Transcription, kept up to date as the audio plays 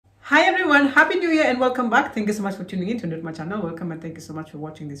Hi everyone, happy new year and welcome back. Thank you so much for tuning in to my channel. Welcome and thank you so much for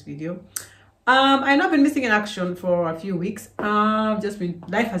watching this video. I know I've been missing in action for a few weeks. Life has just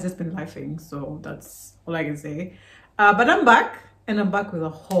been lifing, so that's all I can say. But I'm back, and I'm back with a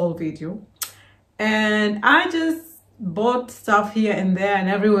haul video, and I just bought stuff here and there and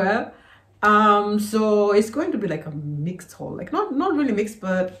everywhere. So it's going to be like a mixed haul, like not really mixed,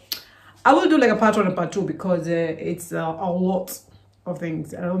 but I will do like a part 1 and part 2 because it's a lot of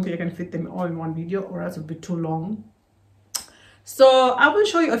things. I don't think I can fit them all in one video, or else it would be too long. So I will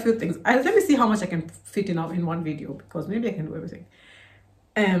show you a few things. Let me see how much I can fit in one video, because maybe I can do everything.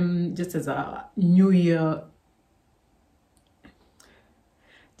 Just as a new year,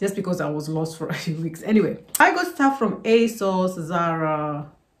 just because I was lost for a few weeks. Anyway, I got stuff from ASOS, Zara,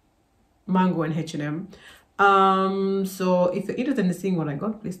 Mango, and H&M. So if you're interested in seeing what I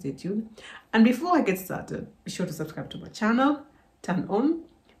got, please stay tuned. And before I get started, be sure to subscribe to my channel, turn on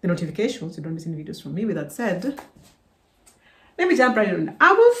the notifications so you don't miss any videos from me. With that said, let me jump right in.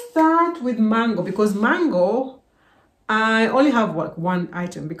 I will start with Mango, because Mango, I only have one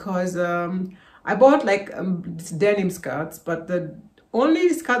item, because I bought like denim skirts, but the only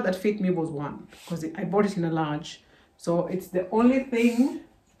skirt that fit me was one, because I bought it in a large. So it's the only thing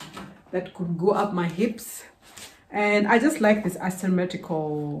that could go up my hips, and I just like this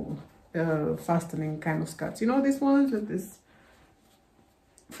asymmetrical fastening kind of skirts. You know, these ones with this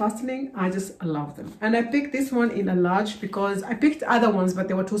fastening, I just love them. And I picked this one in a large because I picked other ones but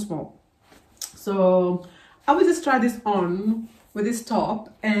they were too small. So I will just try this on with this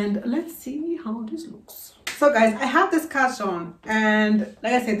top and let's see how this looks. So guys, I have this skirt on, and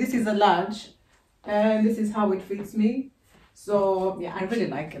like I said, this is a large and this is how it fits me. So yeah, I really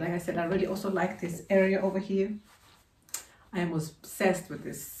like it. Like I said, I really also like this area over here. I am obsessed with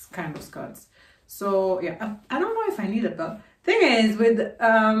this kind of skirts. So yeah, I don't know if I need a belt. Thing is, with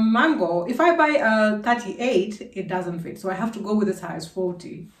Mango, if I buy a 38, it doesn't fit. So I have to go with a size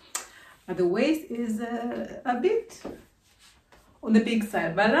 40. And the waist is a bit on the big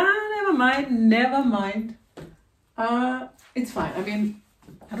side. But never mind, never mind. It's fine. I mean,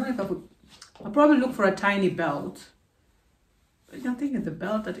 I don't know if I'll probably look for a tiny belt. But I'm thinking the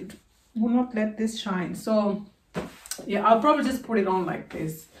belt that it will not let this shine. So yeah, I'll probably just put it on like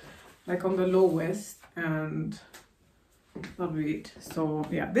this, like on the low waist, and that'll be it. So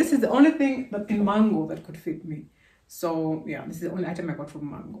yeah, this is the only thing that in Mango that could fit me. So yeah, this is the only item I got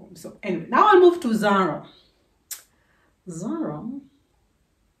from Mango. So anyway, now I'll move to Zara. Zara,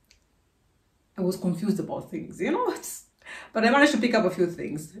 I was confused about things, you know, but I managed to pick up a few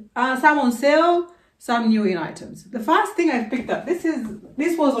things. Some on sale, some new in items. The first thing I picked up, this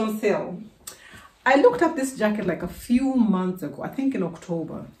was on sale. I looked up this jacket like a few months ago, I think in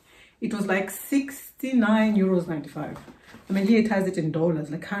October. It was like €69.95. I mean, here it has it in dollars,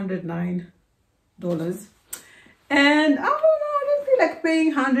 like $109. And I don't know, I didn't feel like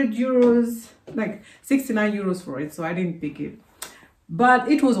paying €100, like 69 euros for it, so I didn't pick it. But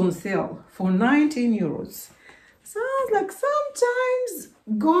it was on sale for 19 euros. So I was like, sometimes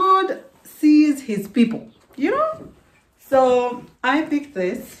God sees his people, you know? So I picked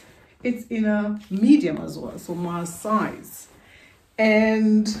this. It's in a medium as well, so my size.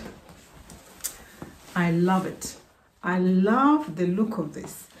 And I love it. I love the look of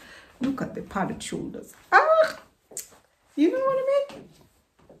this. Look at the padded shoulders. You know what I mean?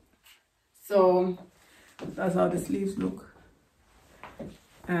 So that's how the sleeves look.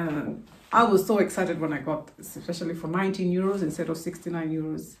 And I was so excited when I got this, especially for 19 euros instead of 69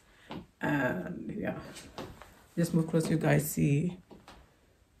 euros. And yeah, just move close so you guys see.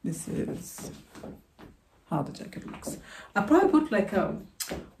 This is how the jacket looks. I probably put like a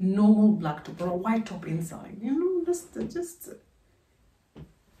normal black top or a white top inside, you know, just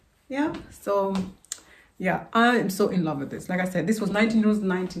yeah. So yeah, I am so in love with this. Like I said, this was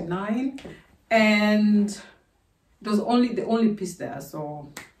 19.99 euros, and it was the only piece there,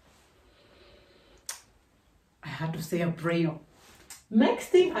 so I had to say a prayer. Next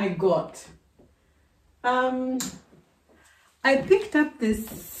thing I got, I picked up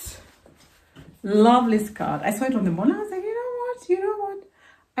this lovely skirt. I saw it on the mall. I was like, you know what?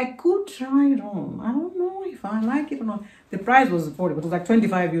 I could try it on. I don't know if I like it or not. The price was 40, but it was like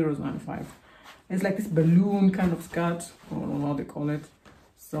 25.95 €. It's like this balloon kind of skirt. I don't know how they call it.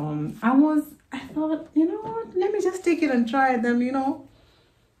 So I thought, you know what? Let me just take it and try them, you know,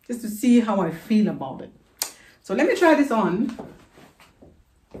 just to see how I feel about it. So let me try this on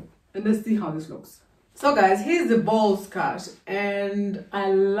and let's see how this looks. So guys, here's the ball skirt, and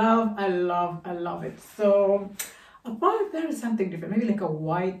I love it. So I'll probably wear something different, maybe like a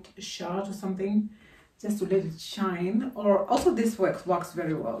white shirt or something. just to let it shine. Or also this works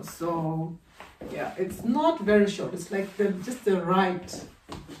very well. So yeah, it's not very short, it's like just the right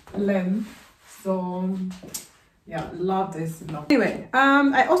length. So yeah, love this. Anyway,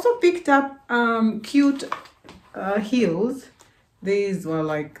 I also picked up cute heels. These were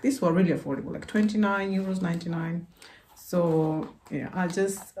really affordable, like 29 euros 99. So yeah, I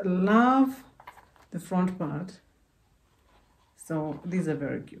just love the front part. So these are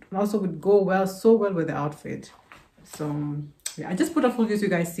very cute, and also would go so well with the outfit. So yeah, I just put a full view so you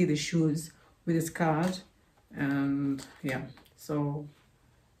guys see the shoes with the skirt. And yeah, so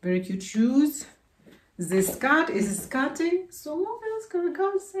very cute shoes. The skirt is skirting, so what else can a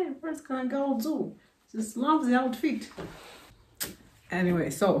girl say? What can a girl do? Just love the outfit. Anyway,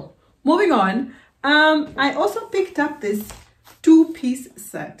 so moving on, I also picked up this two-piece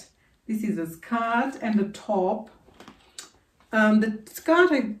set. This is a skirt and a top. The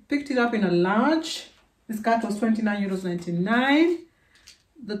skirt, I picked it up in a large. The skirt was 29 euros 99.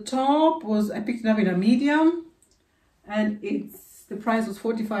 The top was, I picked it up in a medium, and the price was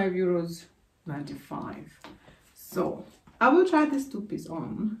 45 euros 95. So I will try this two-piece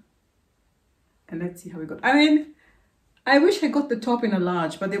on and let's see how it goes. I mean, I wish I got the top in a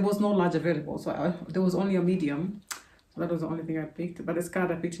large, but there was no large available, so there was only a medium. So that was the only thing I picked, but the skirt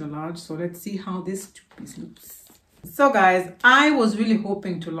I picked in a large. So let's see how this two-piece looks. So guys, I was really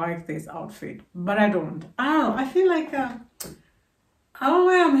hoping to like this outfit, but I don't know. I feel like I don't know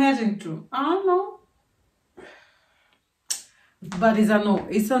where I'm heading to. I don't know. But it's a no.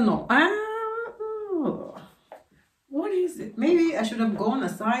 It's a no. What is it? Maybe I should have gone a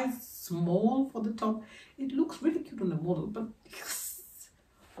size small for the top. It looks really cute on the model, but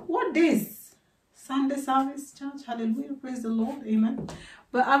what is Sunday service church? Hallelujah, praise the Lord, amen.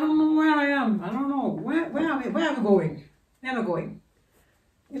 But I don't know where I am. I don't know where are we going? Where am I going?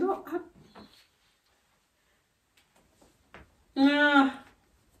 You know,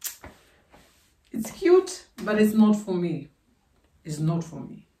 it's cute, but it's not for me. It's not for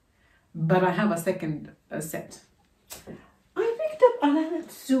me. But I have a second set. I picked up another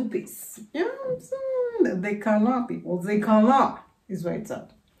two-piece. Yeah, the color, people. The color is where it's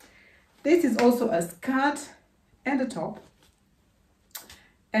at. This is also a skirt and a top.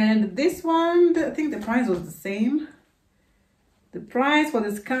 And this one, I think the price was the same. The price for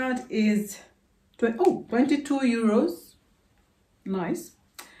the skirt is 22 euros. Nice.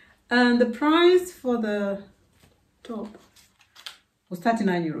 And the price for the top was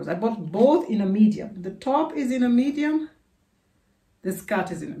 39 euros. I bought both in a medium. The top is in a medium. The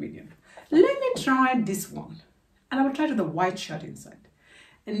skirt is in a medium. Let me try this one. And I will try the white shirt inside.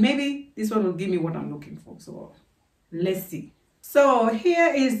 And maybe this one will give me what I'm looking for. So let's see. So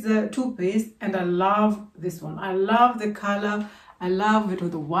here is the two-piece, and I love this one. I love the color. I love it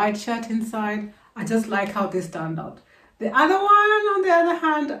with the white shirt inside. I just like how this turned out. The other one, on the other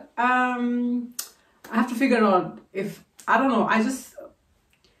hand, I have to figure out if, I don't know,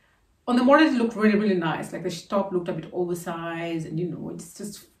 on the model it looked really, really nice. Like the top looked a bit oversized, and you know, it's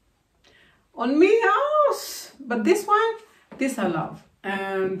just, on me, but this one, this I love.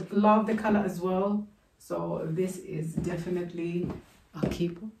 And love the color as well. So this is definitely a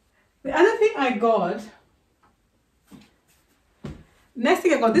keeper. The other thing I got, next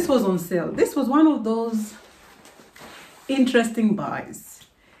thing I got, this was on sale. This was one of those interesting buys.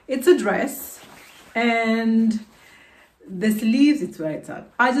 It's a dress, and the sleeves, it's where it's at.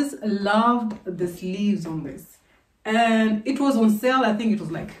 I just loved the sleeves on this. And it was on sale. I think it was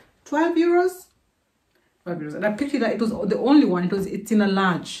like 12 euros. 12 euros. And I picked it up. It was the only one. It's in a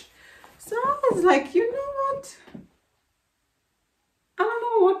large. So I was like, you know what? I don't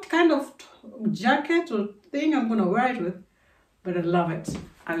know what kind of jacket or thing I'm going to wear it with, but I love it.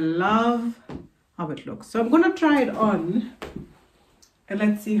 I love how it looks. So I'm going to try it on and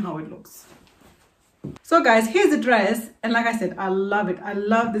let's see how it looks. So guys, here's the dress. And like I said, I love it. I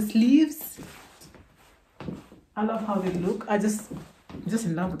love the sleeves. I love how they look. I'm just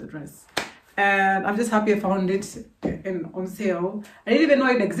in love with the dress. And I'm just happy I found it on sale. I didn't even know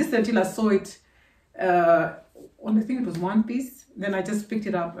it existed until I saw it on, I think it was one piece. Then I just picked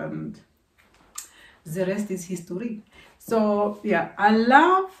it up and the rest is history. So yeah, I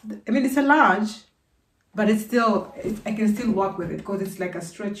mean, it's a large, but it's still, I can still work with it because it's like a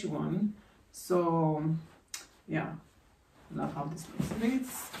stretchy one. So yeah, love how this looks. I mean,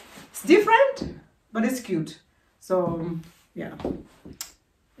 it's different, but it's cute. So yeah,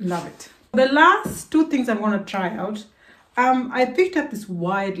 love it. The last two things I'm going to try out, I picked up this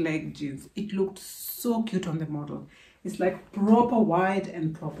wide leg jeans. It looked so cute on the model. It's like proper wide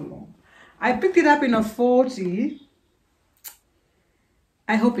and proper long. I picked it up in a 40,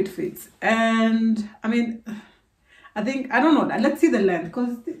 I hope it fits. And I mean, I think, I don't know, let's see the length,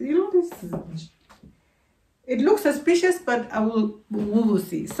 because you know, this, it looks suspicious, but we will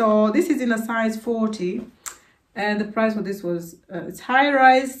see. So this is in a size 40, and the price for this was it's high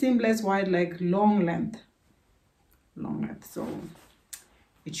rise, seamless, wide leg, long length, so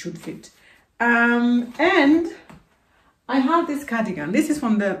it should fit. And I have this cardigan. This is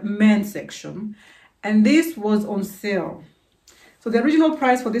from the men's section, and this was on sale. So the original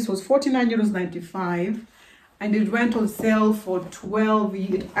price for this was €49.95, and it went on sale for 12.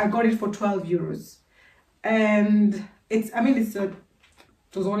 I got it for €12. And it's, I mean, it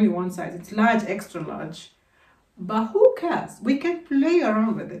was only one size. It's large, extra large, but who cares? We can play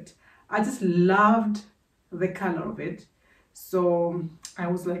around with it. I just loved the color of it, so I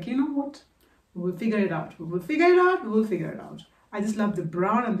was like, you know what, we will figure it out. We will figure it out. We will figure it out. I just love the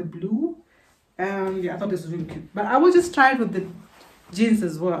brown and the blue, and yeah, I thought this was really cute. But I will just try it with the jeans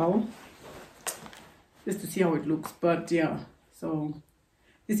as well, just to see how it looks. But yeah, so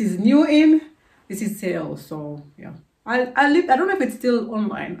this is new in. This is sale, so yeah. I'll leave. I don't know if it's still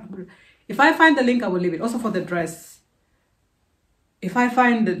online. If I find the link, I will leave it. Also for the dress, if I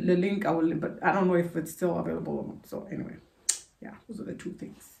find the link, I will leave, but I don't know if it's still available or not. So anyway, yeah, those are the two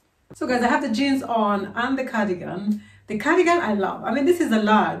things. So guys, I have the jeans on and the cardigan. The cardigan I love. I mean, this is a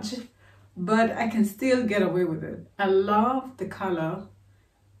large, but I can still get away with it. I love the color.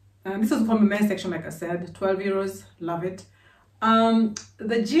 And this is from the men's section, like I said, €12. Love it.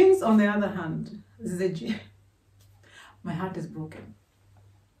 The jeans, on the other hand, my heart is broken.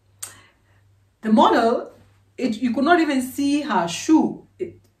 The model, you could not even see her shoe.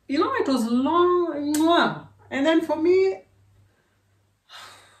 You know, it was long, and then for me,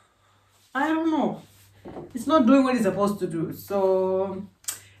 I don't know, it's not doing what it's supposed to do. So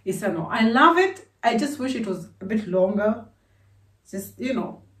it's a no. I love it. I just wish it was a bit longer, just, you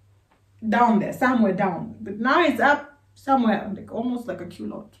know, down there, somewhere down. But now it's up somewhere, like almost like a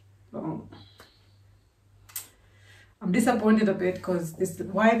culotte. So I'm disappointed a bit, because this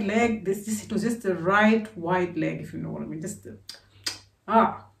wide leg, it was just the right wide leg, if you know what I mean. Just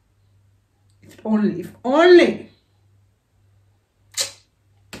if only.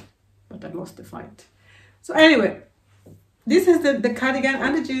 But I lost the fight. So anyway, this is the cardigan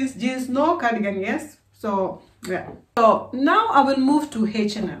and the jeans no, cardigan yes. So yeah. So now I will move to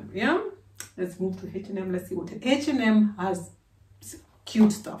H&M. Yeah, let's move to H&M. Let's see what H&M has.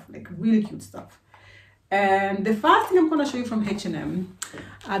 Cute stuff, like really cute stuff. And the first thing I'm going to show you from H&M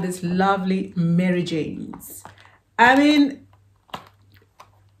are these lovely Mary Janes. I mean,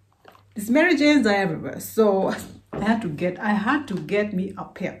 these Mary Janes are everywhere, so I had to get me a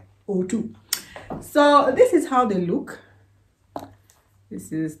pair or two. So this is how they look.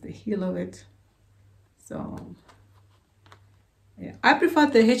 This is the heel of it. So yeah, I prefer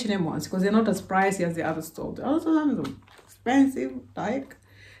the H&M ones because they're not as pricey as the other stores. The other ones are expensive, like.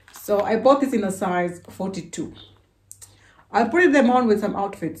 So I bought this in a size 42. I'll put them on with some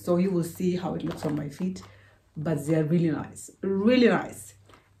outfits so you will see how it looks on my feet. But they're really nice, really nice.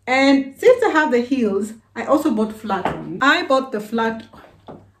 And since I have the heels, I also bought flat ones. I bought the flat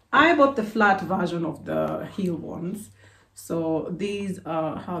version of the heel ones. So these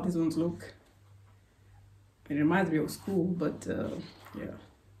are how these ones look. It reminds me of school, but yeah,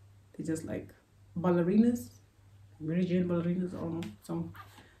 they're just like ballerinas, Mary Jane ballerinas, or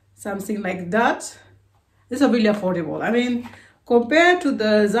something like that. These are really affordable. I mean, compared to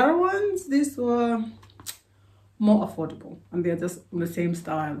the Zara ones, these were more affordable, and they're just the same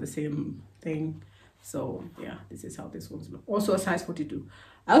style, the same thing. So yeah, this is how these ones look. Also a size 42.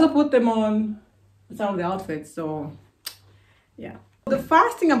 I also put them on some of the outfits. So yeah, the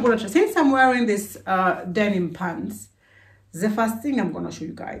first thing I'm gonna try, since I'm wearing this denim pants, the first thing I'm gonna show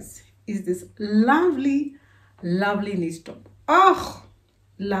you guys is this lovely knit top. Oh,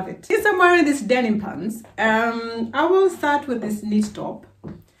 love it. Since I'm wearing this denim pants, I will start with this knit top.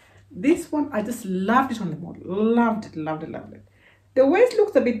 This one, I just loved it on the model. Loved it. The waist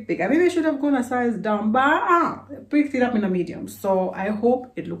looks a bit big. I maybe should have gone a size down, but picked it up in a medium. So I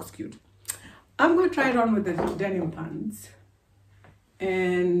hope it looks cute. I'm going to try it on with the denim pants.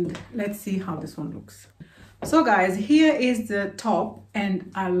 And let's see how this one looks. So guys, here is the top, and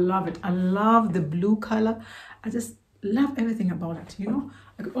I love it. I love the blue color. I just love everything about it, you know.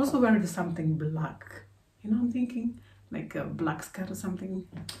 I could also wear it with something black, you know. I'm thinking like a black skirt or something,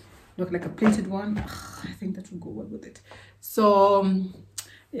 look like a pleated one. I think that would go well with it. So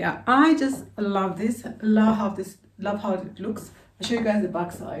yeah, I just love this. Love how it looks. I'll show you guys the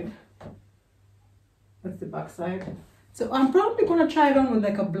back side. That's the back side. So I'm probably gonna try it on with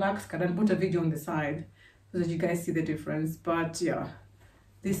like a black skirt and put a video on the side so that you guys see the difference. But yeah,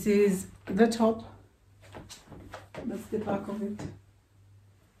 This is the top. That's the back of it.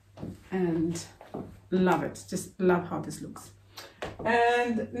 And love it. Just love how this looks.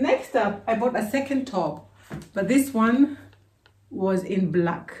 And next up, I bought a second top, but this one was in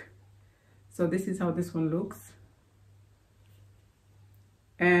black. So this is how this one looks.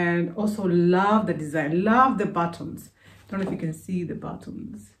 And also love the design, love the buttons. Don't know if you can see the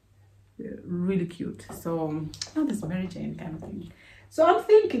buttons. They're really cute. So now this Mary Jane kind of thing. So I'm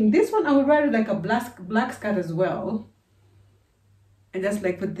thinking this one I would wear like a black skirt as well. And just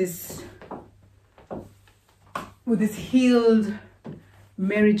like with this heeled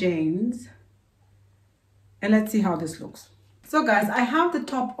Mary Janes. And let's see how this looks. So guys, I have the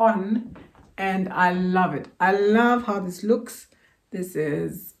top on and I love it. I love how this looks. This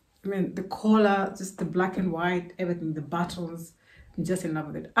is, I mean, the collar, just the black and white, everything, the buttons, I'm just in love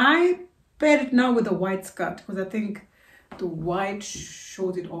with it. I paired it now with a white skirt because I think the white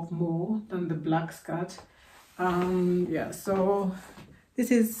shows it off more than the black skirt. Yeah, so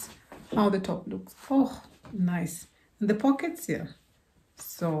this is how the top looks. Oh, nice. And the pockets here.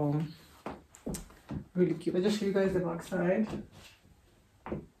 So, really cute. I'll just show you guys the back side.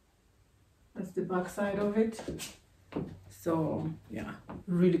 That's the back side of it. So yeah,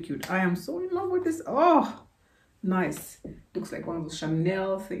 really cute. I am so in love with this. Oh, nice. Looks like one of those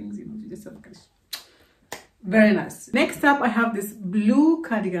Chanel things, you know, you just have very nice. Next up, I have this blue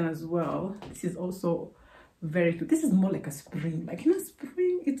cardigan as well. This is also very cute. This is more like a spring, like, you know,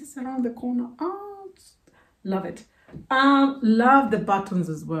 spring, it is around the corner. Oh, love it. Love the buttons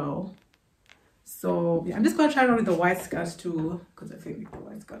as well. So yeah, I'm just gonna try it on with the white skirt too, because I think the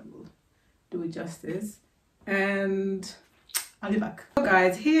white skirt will do it justice. And I'll be back. So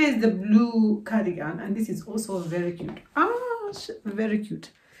guys, here is the blue cardigan, and this is also very cute. Very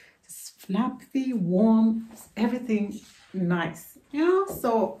cute. It's fluffy, warm, everything nice. You know,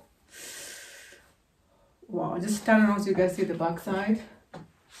 so wow, just turn around so you guys see the back side.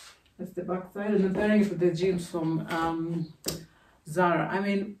 That's the back side, and I'm pairing it with the jeans from Zara. I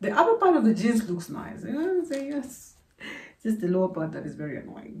mean, the upper part of the jeans looks nice. You know, so yes. Just the lower part that is very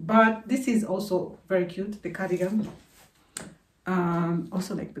annoying, but this is also very cute, the cardigan.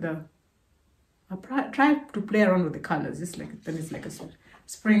 Also like I try to play around with the colors, just like then it's like a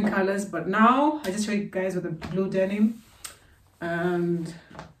spring colors, but now I just show you guys with the blue denim, and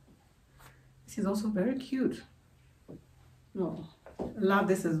this is also very cute. Oh, love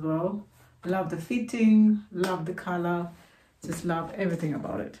this as well. Love the fitting, love the color, just love everything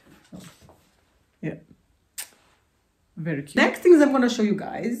about it. So, yeah. Very cute. Next things I'm going to show you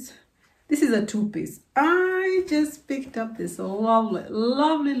guys. This is a two-piece. I just picked up this lovely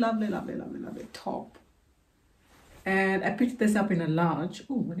top. And I picked this up in a large.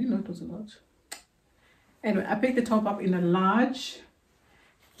 Oh, I didn't know it was a large. Anyway, I picked the top up in a large.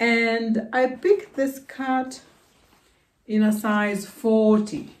 And I picked this skirt in a size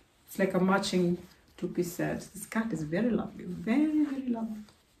 40. It's like a matching two-piece set. This skirt is very lovely. Very, very lovely.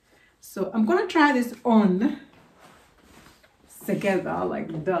 So I'm going to try this on together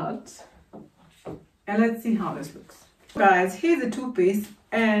like that, and let's see how this looks. Guys, here's the two-piece,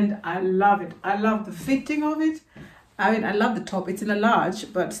 and I love it. I love the fitting of it. I mean, I love the top. It's in a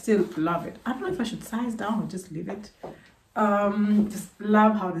large, but still love it. I don't know if I should size down or just leave it. Just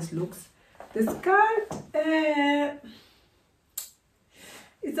love how this looks. The skirt,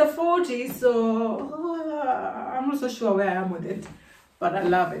 it's a 40, so I'm not so sure where I am with it, but I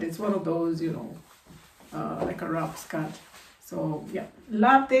love it. It's one of those, you know, like a wrap skirt. So yeah,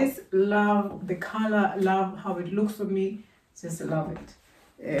 love this, love the color, love how it looks for me, just love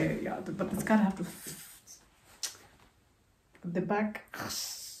it. Yeah, but the skirt I have to the back,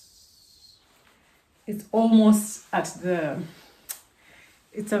 it's almost at the,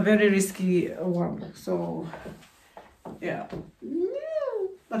 it's a very risky one, so yeah,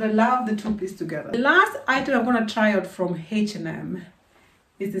 but I love the two-piece together. The last item I'm going to try out from H&M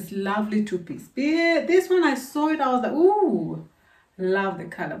is this lovely two-piece. This one, I saw it, I was like, ooh, love the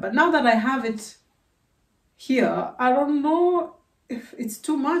color. But now that I have it here, I don't know if it's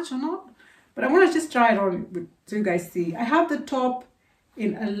too much or not, but I want to just try it on so you guys see. I have the top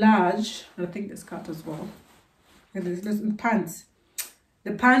in a large, and I think the skirt as well, and there's pants.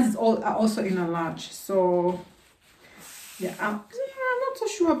 The pants are also in a large, so yeah, I'm not so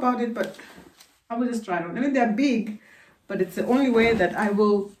sure about it, but I will just try it on. I mean, they're big, but it's the only way that I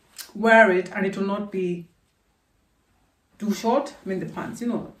will wear it, and it will not be too short. I mean, the pants, you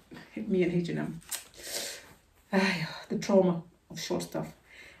know, me and H&M. The trauma of short stuff.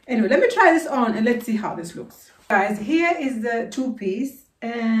 Anyway, let me try this on and let's see how this looks. Guys, here is the two-piece,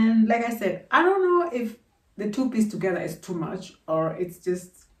 and like I said, I don't know if the two-piece together is too much or it's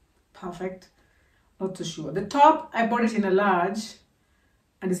just perfect. Not too sure. The top, I bought it in a large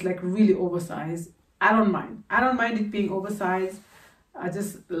and it's like really oversized. I don't mind. I don't mind it being oversized. I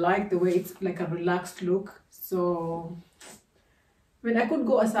just like the way it's like a relaxed look. So, I mean, I could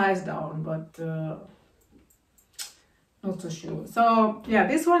go a size down, but not so sure. So, yeah,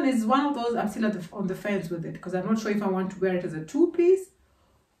 this one is one of those I'm still on the fence with it because I'm not sure if I want to wear it as a two-piece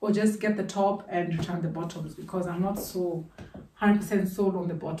or just get the top and return the bottoms because I'm not so 100% sold on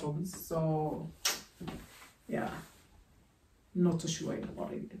the bottoms. So, yeah, not too sure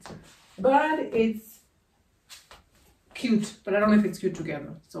about it. But it's cute, but I don't know if it's cute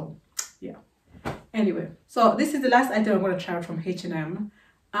together. So, yeah. Anyway, so this is the last item I'm going to try out from H&M.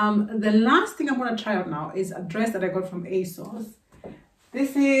 The last thing I'm going to try out now is a dress that I got from ASOS.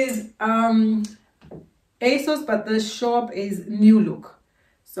 This is ASOS, but the shop is New Look.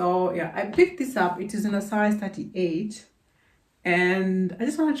 So yeah, I picked this up. It is in a size 38, and I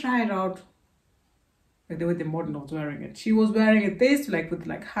just want to try it out. Like the way the model was wearing it. She was wearing it this like with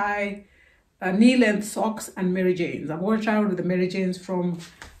like high knee-length socks and Mary Janes. I'm going to try out with the Mary Janes from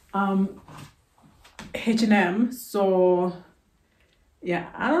H&M. So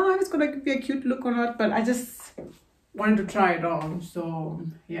yeah, I don't know if it's gonna be a cute look or not, but I just wanted to try it on. So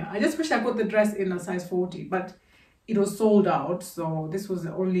yeah, I just wish I got the dress in a size 40, but it was sold out, so this was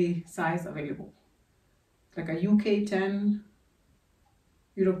the only size available. Like a UK 10,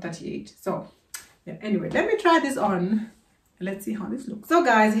 Europe 38. So yeah, anyway, let me try this on and let's see how this looks. So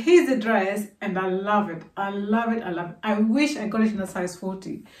guys, here's the dress and I love it. I love it. I love it. I wish I got it in a size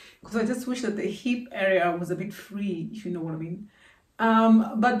 40 because I just wish that the hip area was a bit free, if you know what I mean.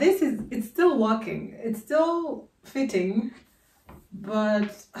 But it's still working. It's still fitting,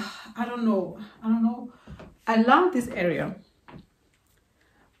 but I don't know. I love this area,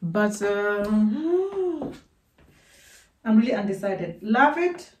 but I'm really undecided. Love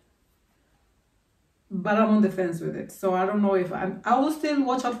it, but I'm on the fence with it. So I don't know if I will still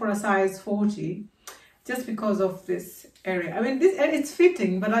watch out for a size 40 just because of this area. I mean, it's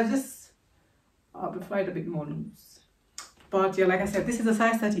fitting, but I'll prefer it a bit more loose. But yeah, like I said, this is a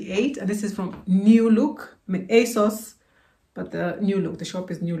size 38 and this is from New Look. I mean ASOS, but the New Look, the shop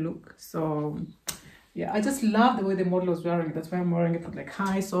is New Look. So yeah, I just love the way the model was wearing it. That's why I'm wearing it with like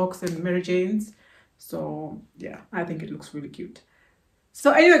high socks and Mary Janes. So yeah, I think it looks really cute.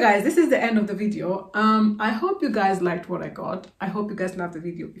 So anyway guys, this is the end of the video. I hope you guys liked what I got. I hope you guys loved the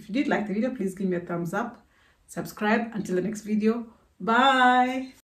video. If you did like the video, please give me a thumbs up, subscribe. Until the next video, bye.